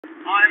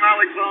I'm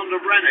Alexander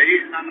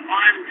Rennie, and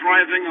I'm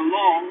driving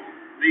along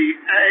the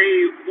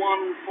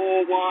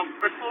A141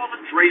 before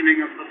the draining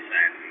of the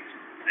Fens.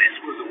 This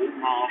was all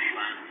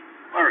marshland,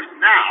 whereas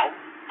now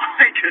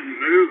I can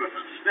move at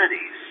a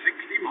steady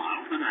 60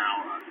 miles an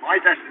hour. My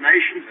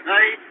destination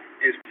today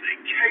is the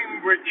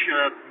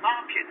Cambridgeshire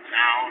market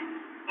town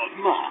of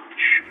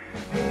March.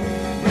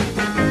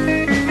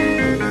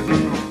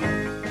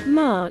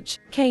 March,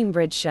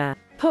 Cambridgeshire.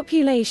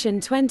 Population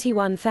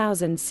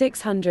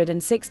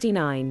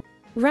 21,669.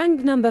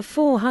 Rank number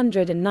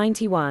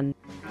 491.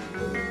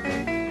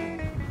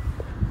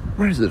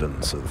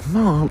 Residents of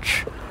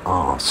March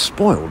are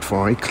spoiled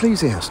for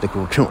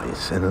ecclesiastical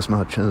choice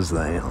inasmuch as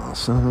they are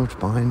served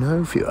by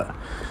no fewer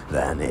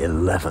than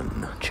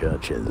 11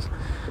 churches.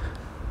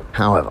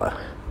 However,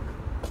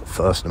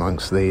 first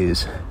amongst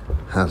these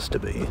has to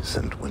be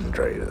St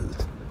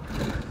Windraders.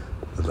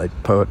 The late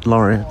poet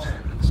laureate,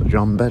 Sir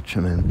John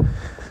Betjeman,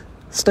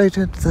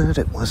 stated that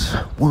it was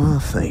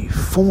worth a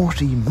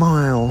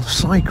 40-mile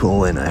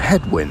cycle in a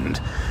headwind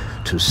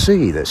to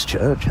see this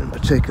church, in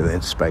particular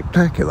its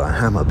spectacular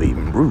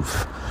hammer-beam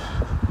roof.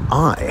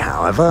 I,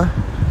 however,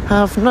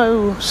 have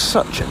no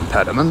such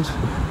impediment,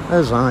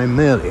 as I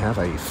merely have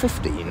a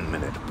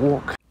 15-minute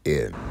walk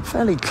in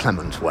fairly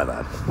clement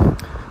weather.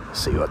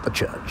 See you at the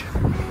church.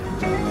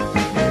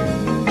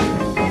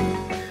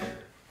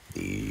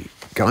 The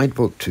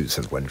guidebook to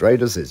St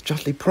Windraders is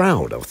justly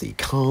proud of the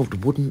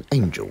carved wooden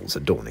angels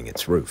adorning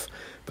its roof,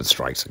 but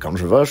strikes a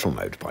controversial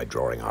note by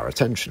drawing our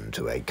attention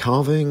to a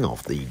carving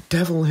of the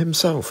devil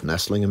himself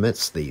nestling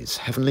amidst these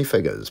heavenly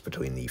figures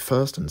between the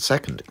first and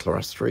second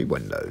clerestory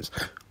windows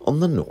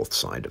on the north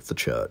side of the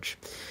church.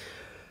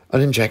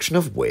 An injection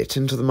of wit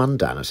into the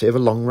mundanity of a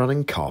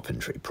long-running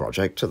carpentry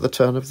project at the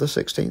turn of the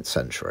 16th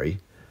century,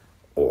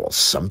 or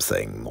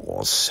something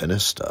more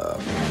sinister.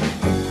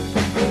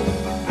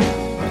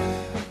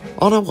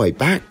 On our way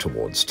back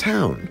towards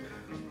town,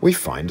 we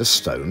find a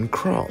stone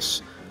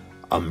cross,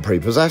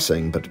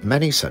 unprepossessing but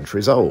many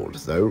centuries old,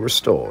 though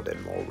restored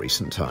in more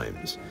recent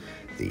times.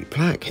 The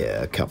plaque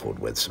here, coupled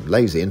with some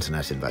lazy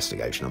internet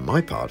investigation on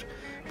my part,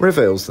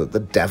 reveals that the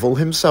devil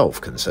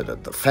himself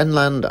considered the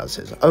Fenland as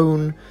his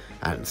own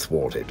and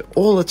thwarted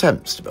all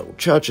attempts to build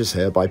churches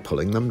here by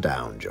pulling them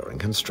down during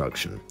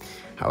construction.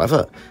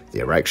 However, the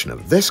erection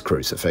of this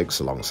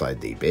crucifix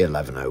alongside the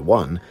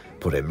B1101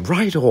 put him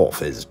right off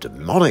his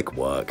demonic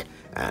work,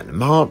 and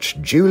March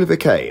duly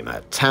became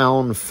a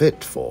town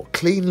fit for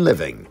clean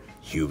living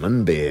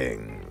human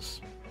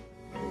beings.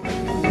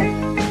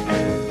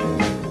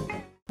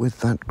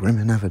 With that grim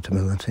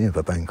inevitability of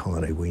a bank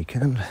holiday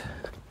weekend,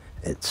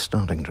 it's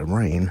starting to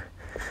rain,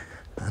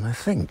 and I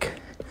think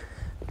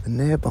the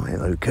nearby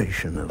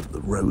location of the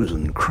Rose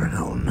and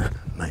Crown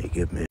may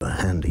give me a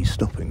handy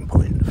stopping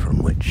point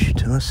from which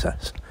to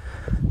assess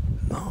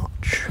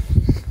March.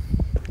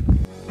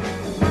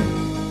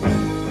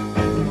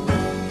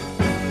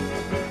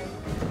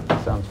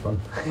 Sounds fun.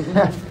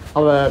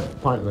 I'll have a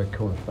pint of the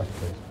corn back,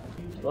 please.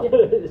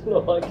 It's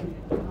not like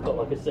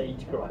a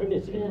sage grown,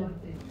 is it?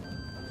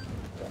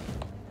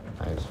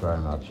 Thanks very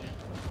much.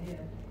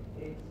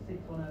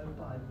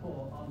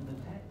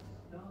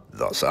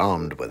 Thus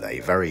armed with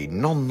a very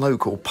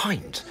non-local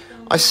pint,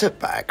 I sit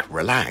back,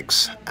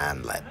 relax,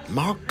 and let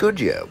Mark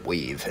Goodyear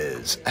weave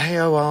his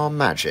AOR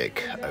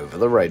magic over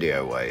the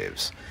radio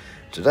waves.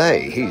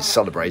 Today, he's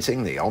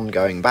celebrating the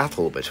ongoing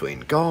battle between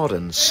God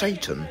and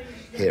Satan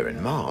here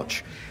in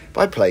March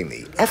by playing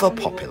the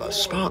ever-popular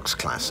Sparks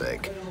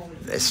classic,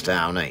 This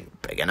Town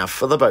Ain't Big Enough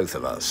for the Both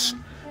of Us.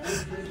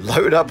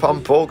 Load up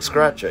on pork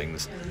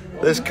scratchings.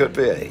 This could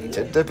be a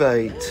heated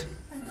debate.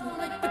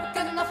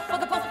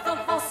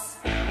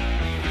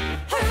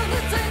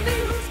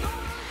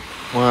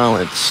 Well,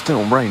 it's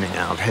still raining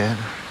out here.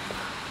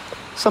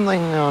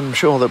 Something I'm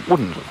sure that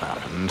wouldn't have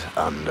happened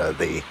under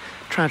the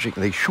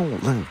tragically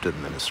short-lived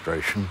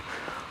administration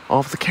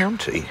of the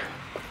county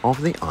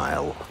of the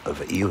Isle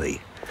of Ely,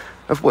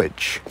 of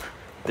which,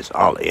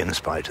 bizarrely in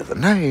spite of the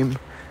name,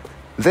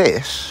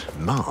 this,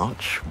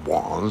 March,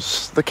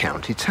 was the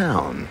county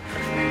town.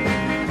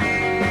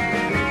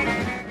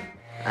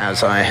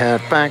 As I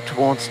head back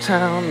towards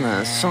town,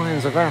 there's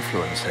signs of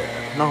affluence here,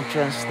 not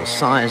just the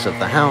size of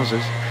the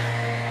houses,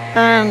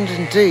 and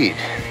indeed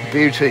the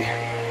beauty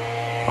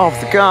of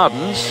the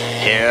gardens,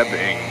 here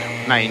being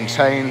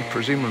maintained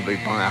presumably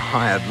by a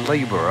hired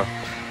labourer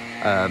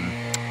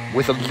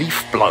with a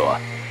leaf blower.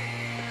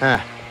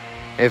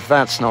 If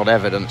that's not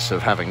evidence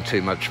of having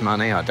too much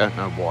money, I don't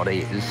know what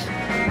is.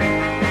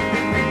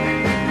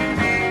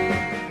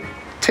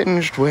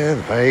 Tinged with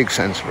a vague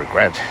sense of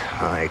regret,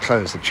 I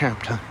close the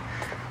chapter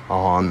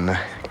on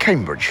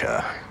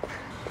Cambridgeshire.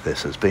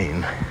 This has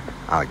been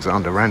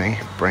Alexander Rennie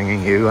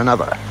bringing you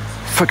another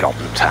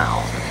forgotten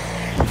town.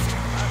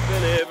 I've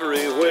been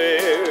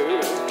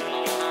everywhere.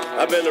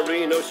 I've been to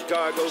Reno,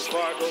 Chicago,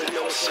 Fargo,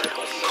 Nelson,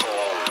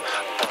 Corn,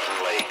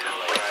 Bottom Lake,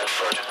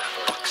 Bradford,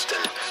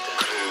 Buxton,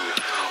 Crewe,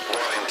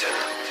 Warrington,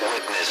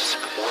 Widnes,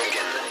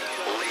 Wigan,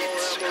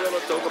 Leeds.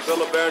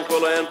 Tocqueville,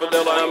 Barranquilla, and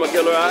Padilla, I'm a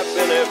killer. I've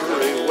been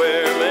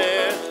everywhere, man.